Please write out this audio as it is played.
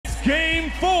Game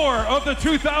 4 of the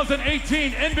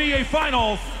 2018 NBA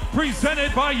Finals,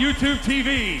 presented by YouTube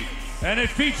TV. And it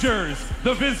features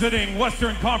the visiting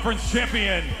Western Conference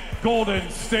champion, Golden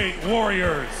State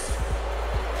Warriors.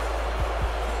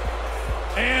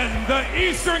 And the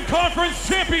Eastern Conference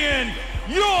champion,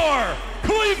 your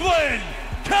Cleveland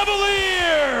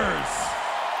Cavaliers!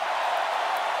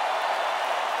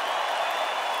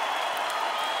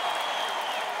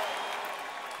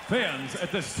 Fans,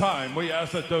 at this time, we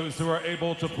ask that those who are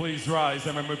able to please rise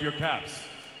and remove your caps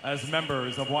as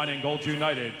members of Wine and Gold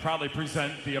United proudly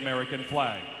present the American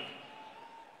flag.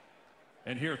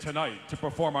 And here tonight to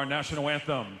perform our national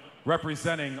anthem,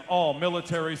 representing all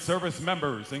military service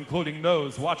members, including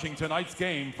those watching tonight's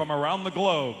game from around the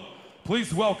globe,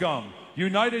 please welcome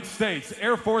United States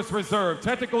Air Force Reserve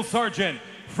Technical Sergeant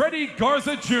Freddie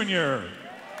Garza Jr.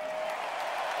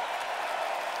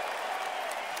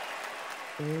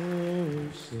 Oh,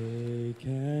 say,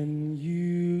 can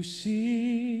you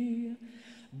see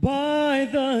by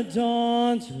the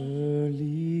dawn's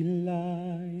early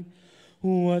light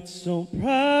what so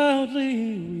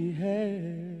proudly we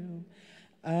hailed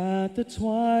at the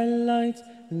twilight's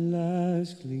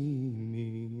last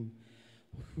gleaming,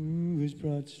 whose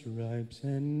broad stripes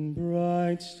and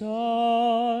bright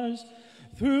stars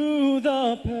through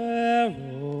the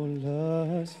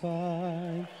perilous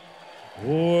fight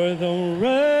o'er the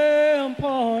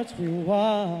ramparts we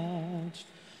watched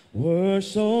were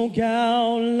so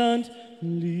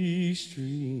gallantly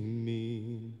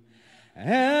streaming,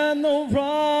 and the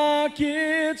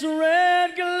rocket's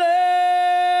red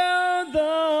glare,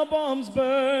 the bombs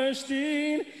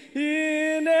bursting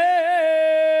in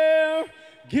air,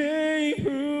 gave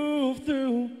proof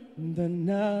through the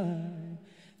night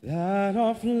that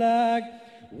our flag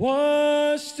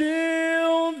was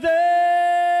still there.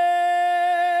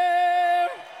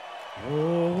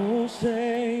 Oh,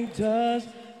 say, does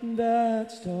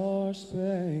that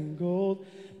star-spangled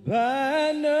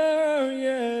banner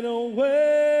yet wave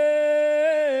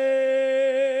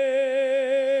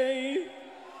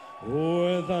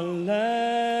o'er the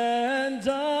land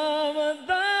of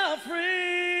the free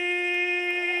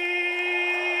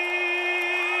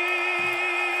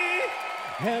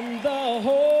and the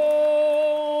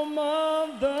home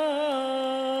of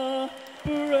the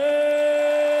brave?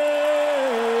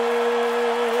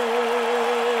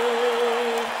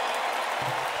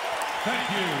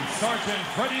 Thank you, Sergeant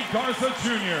Freddie Garza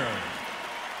Jr.